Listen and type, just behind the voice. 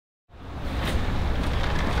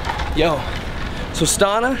Yo, so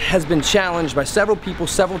Stana has been challenged by several people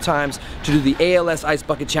several times to do the ALS Ice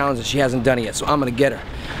Bucket Challenge and she hasn't done it yet, so I'm gonna get her.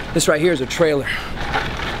 This right here is a trailer.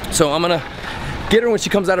 So I'm gonna get her when she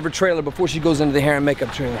comes out of her trailer before she goes into the hair and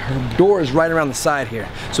makeup trailer. Her door is right around the side here.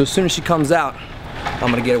 So as soon as she comes out, I'm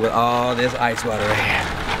gonna get her with all this ice water right here.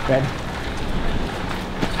 Ready?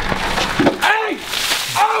 Hey!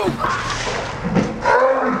 Oh!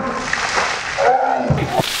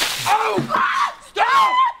 Oh!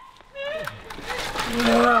 Stop!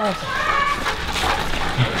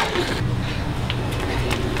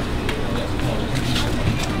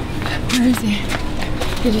 Where is he?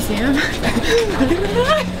 Did you see him?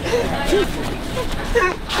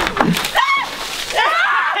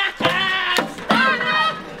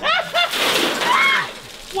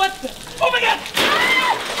 What the? Oh my God!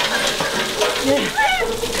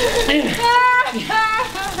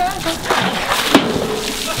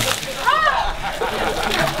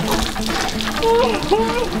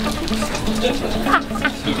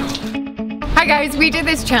 Hi guys, we did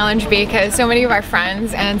this challenge because so many of our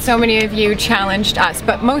friends and so many of you challenged us,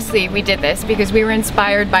 but mostly we did this because we were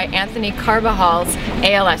inspired by Anthony Carvajal's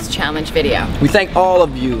ALS challenge video. We thank all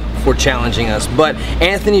of you for challenging us, but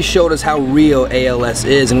Anthony showed us how real ALS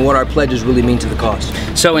is and what our pledges really mean to the cause.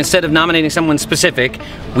 So instead of nominating someone specific,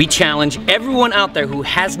 we challenge everyone out there who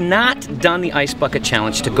has not done the Ice Bucket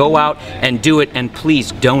Challenge to go out and do it, and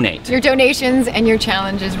please donate. Your donations and your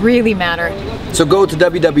challenges really matter. So go to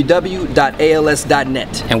www.als.net.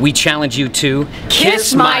 And we challenge you to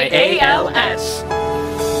kiss my ALS.